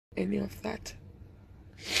any of that.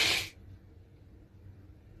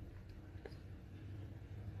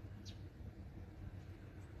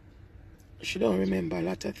 She don't remember a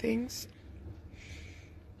lot of things,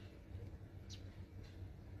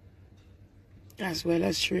 as well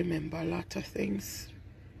as she remember a lot of things.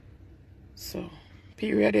 So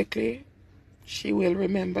periodically she will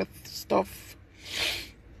remember stuff.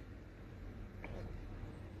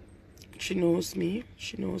 She knows me,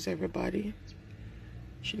 she knows everybody,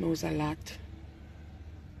 she knows a lot.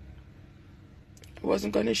 I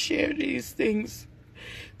wasn't gonna share these things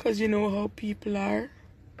because you know how people are.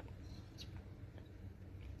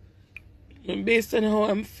 And based on how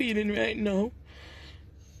I'm feeling right now,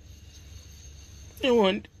 I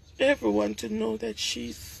want everyone to know that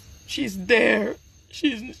she's there.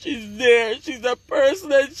 She's there. She's a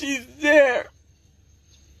person and she's there.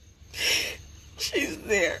 She's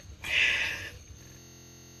there.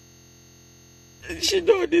 She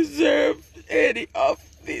don't deserve any of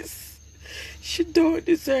this. She don't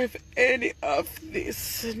deserve any of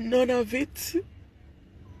this. None of it.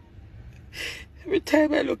 Every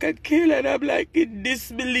time I look at Kaylan, I'm like in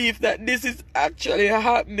disbelief that this is actually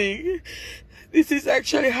happening. This is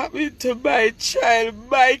actually happening to my child,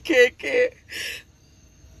 my KK.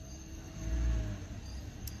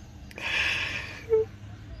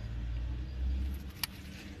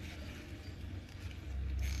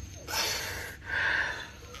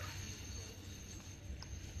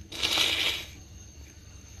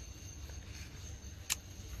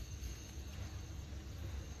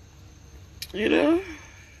 You know?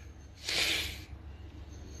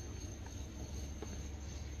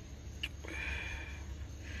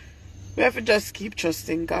 We have to just keep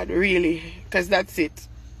trusting God, really, because that's it.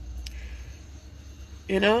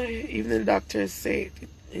 You know, even the doctors say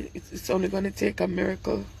it's only going to take a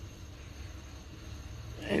miracle.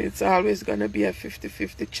 And it's always going to be a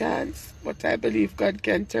 50-50 chance. But I believe God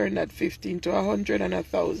can turn that 50 into 100 and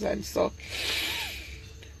 1,000. So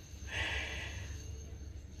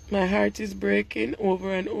my heart is breaking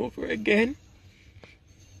over and over again.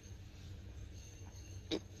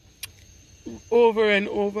 Over and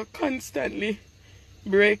over, constantly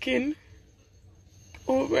breaking.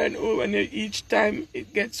 Over and over, and each time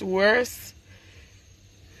it gets worse.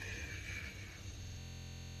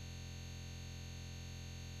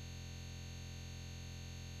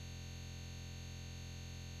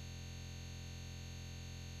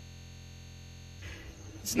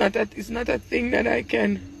 It's not a thing that I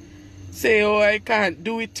can say, oh, I can't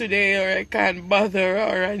do it today, or I can't bother,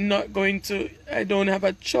 or I'm not going to. I don't have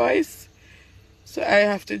a choice. So I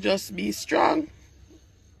have to just be strong.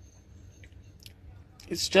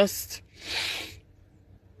 It's just,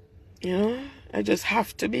 you know, I just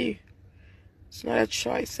have to be. It's not a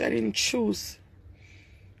choice. I didn't choose.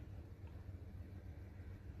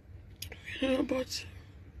 You know, but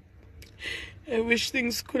I wish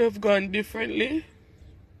things could have gone differently.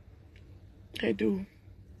 I do.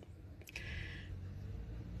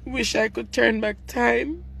 Wish I could turn back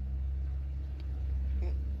time.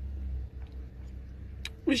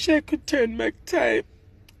 Wish I could turn back time.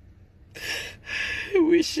 I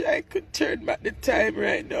wish I could turn back the time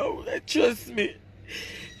right now. Trust me.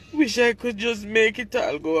 Wish I could just make it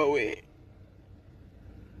all go away.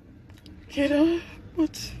 You know,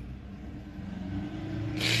 but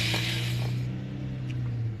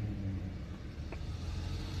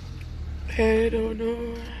I don't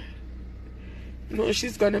know. No,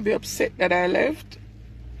 she's gonna be upset that I left.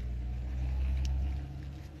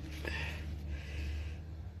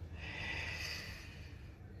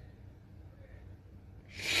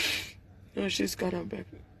 No, she's gonna be.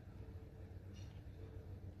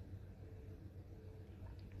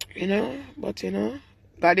 You know, but you know,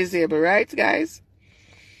 God is able, right, guys?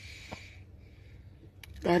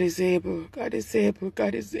 God is able. God is able.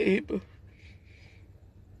 God is able.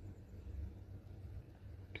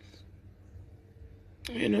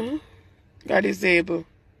 You know, God is able.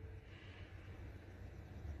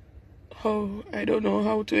 Oh, I don't know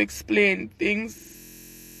how to explain things.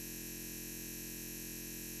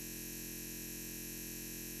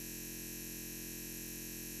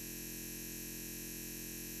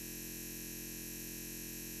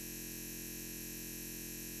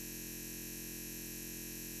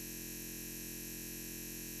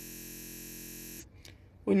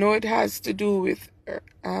 We know it has to do with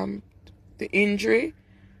the injury,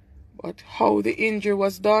 but how the injury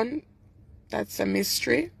was done, that's a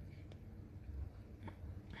mystery.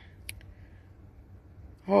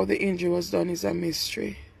 How the injury was done is a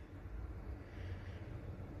mystery.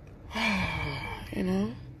 You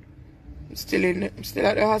know, I'm still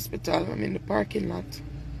at the hospital. I'm in the parking lot.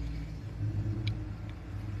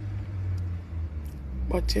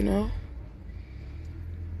 But you know,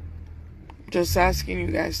 just asking you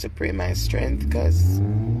guys to pray my strength, because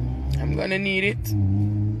I'm gonna need it.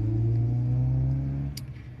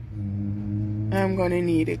 I'm gonna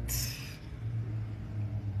need it.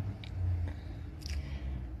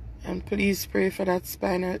 And please pray for that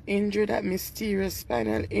spinal injury, that mysterious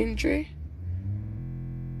spinal injury.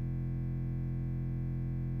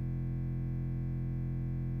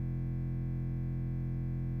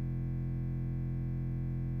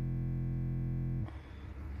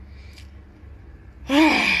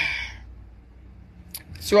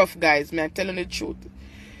 It's rough, guys. I'm telling the truth.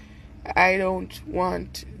 I don't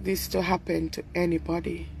want this to happen to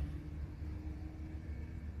anybody.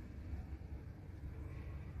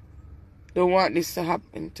 Don't want this to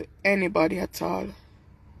happen to anybody at all.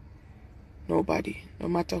 Nobody. No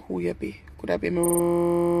matter who you be. Could have been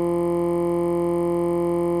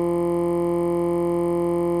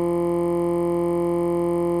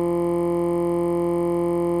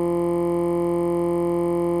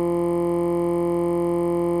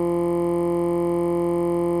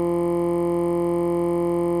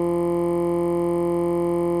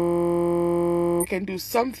can do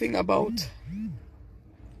something about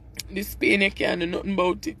this pain. You can't do nothing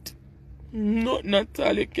about it. Nothing at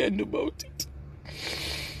all you can do about it.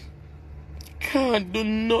 Can't do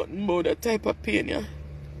nothing about that type of pain, yeah.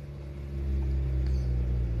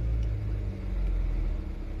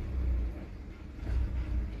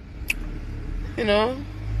 You know?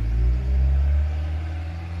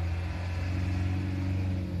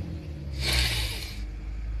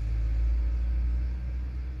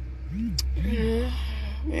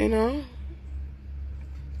 You know?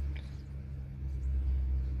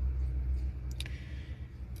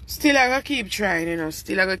 Still I gotta keep trying, you know.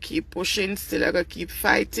 Still I gotta keep pushing. Still I gotta keep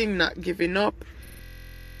fighting, not giving up.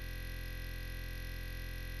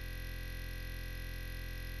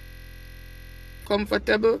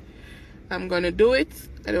 Comfortable. I'm gonna do it.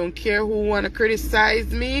 I don't care who wanna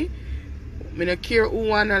criticize me. Me no care who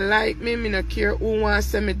wanna like me. Me no care who wanna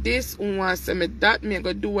say me this, who wanna say me that. Me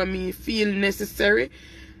gonna do what me feel necessary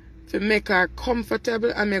to make her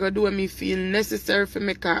comfortable, and me gonna do what me feel necessary to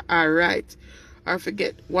make her alright. Or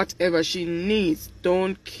forget whatever she needs.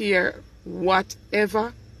 Don't care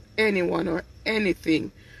whatever anyone or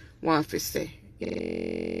anything want to say.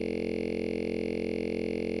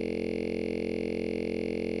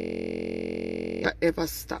 Ever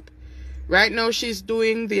stop. Right now she's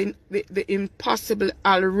doing the impossible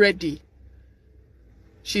already.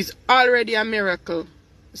 She's already a miracle.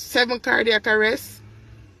 7 cardiac arrests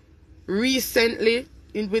recently,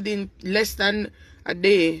 within less than a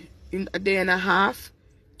day. In a day and a half,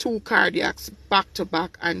 2 cardiacs back to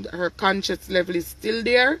back, and her conscious level is still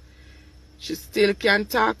there. She still can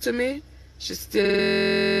talk to me. She still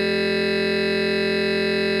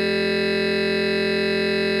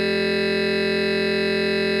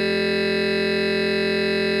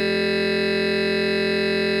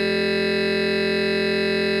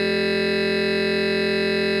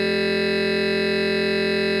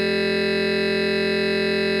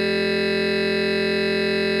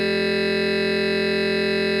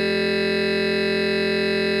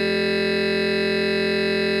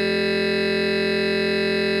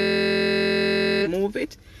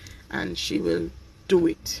it, and she will do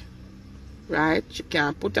it. Right? She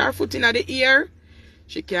can't put her foot in the ear.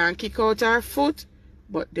 She can't kick out her foot,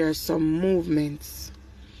 but there's some movements.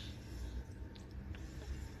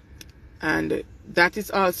 And that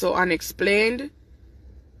is also unexplained,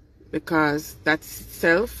 because that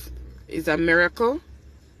itself is a miracle.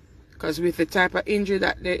 Because with the type of injury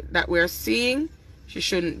that we're seeing, she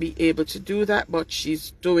shouldn't be able to do that, but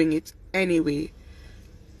she's doing it anyway.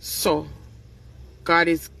 So God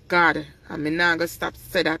is God. I'm not gonna stop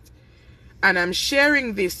say that. And I'm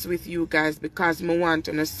sharing this with you guys because I want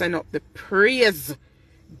to send up the praise.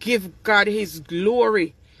 Give God his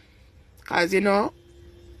glory. Because, you know,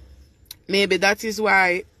 maybe that is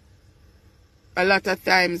why a lot of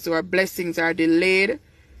times our blessings are delayed.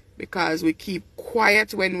 Because we keep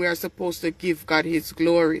quiet when we are supposed to give God his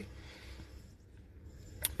glory.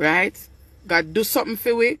 Right? God do something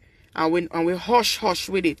for we, and we hush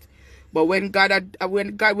with it. But when we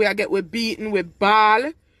get beaten, we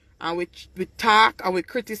bawl, and we talk, and we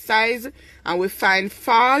criticize, and we find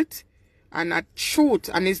fault, and not truth.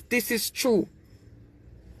 And this is true.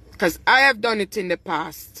 Because I have done it in the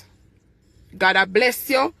past. God I bless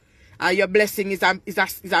you, and your blessing is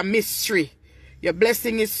a mystery. Your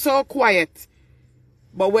blessing is so quiet.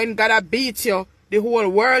 But when God I beat you, the whole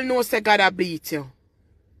world knows that God I beat you.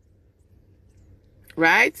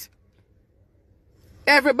 Right?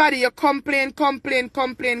 Everybody, you complain,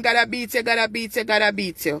 gotta beat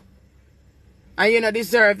you. And you don't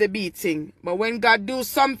deserve the beating. But when God do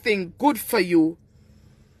something good for you,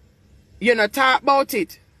 you not talk about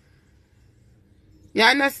it. You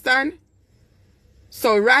understand?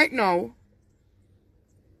 So right now,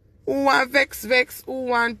 who want vex, who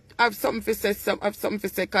want have something to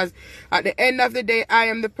say, because at the end of the day, I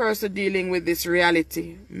am the person dealing with this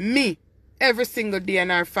reality. Me, every single day,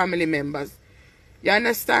 and our family members. You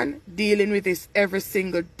understand? Dealing with this every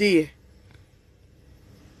single day.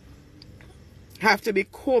 Have to be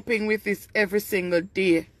coping with this every single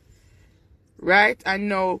day. Right? And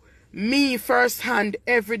now, me firsthand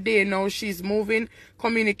every day now she's moving,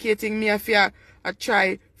 communicating me. I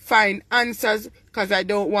try find answers because I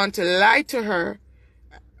don't want to lie to her.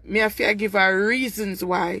 Me I give her reasons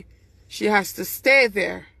why she has to stay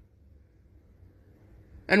there.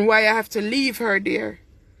 And why I have to leave her there.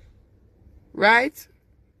 Right?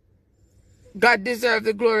 God deserves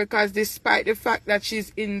the glory because despite the fact that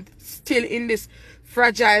she's still in this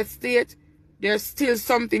fragile state, there's still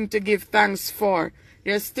something to give thanks for.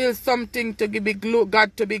 There's still something to give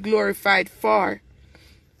God to be glorified for.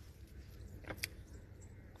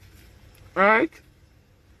 Right?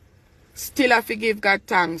 Still have to give God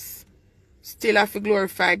thanks. Still have to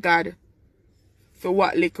glorify God for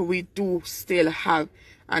what little we do still have.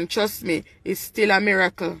 And trust me, it's still a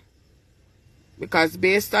miracle. Because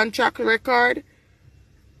based on track record,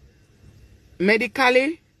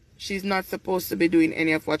 medically, she's not supposed to be doing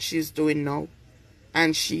any of what she's doing now.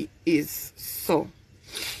 And she is. So,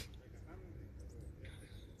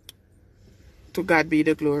 to God be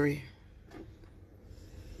the glory.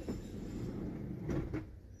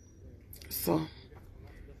 So,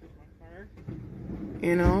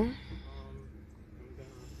 you know.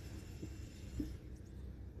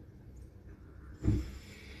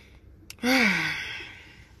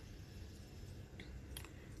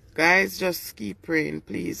 Guys, just keep praying,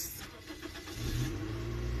 please.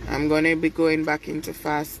 I'm going to be going back into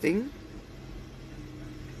fasting.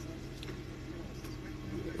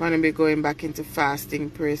 Going to be going back into fasting,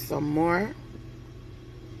 pray some more.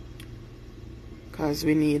 Because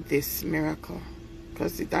we need this miracle.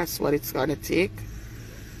 Because that's what it's going to take.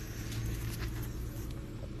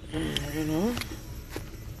 You know.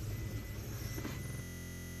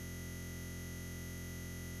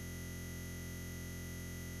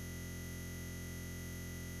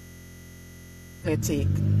 Take.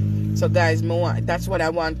 So guys, that's what I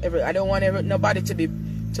want. I don't want nobody to be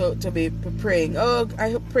praying. Oh,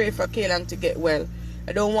 I pray for Kaylan to get well.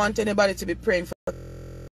 I don't want anybody to be praying for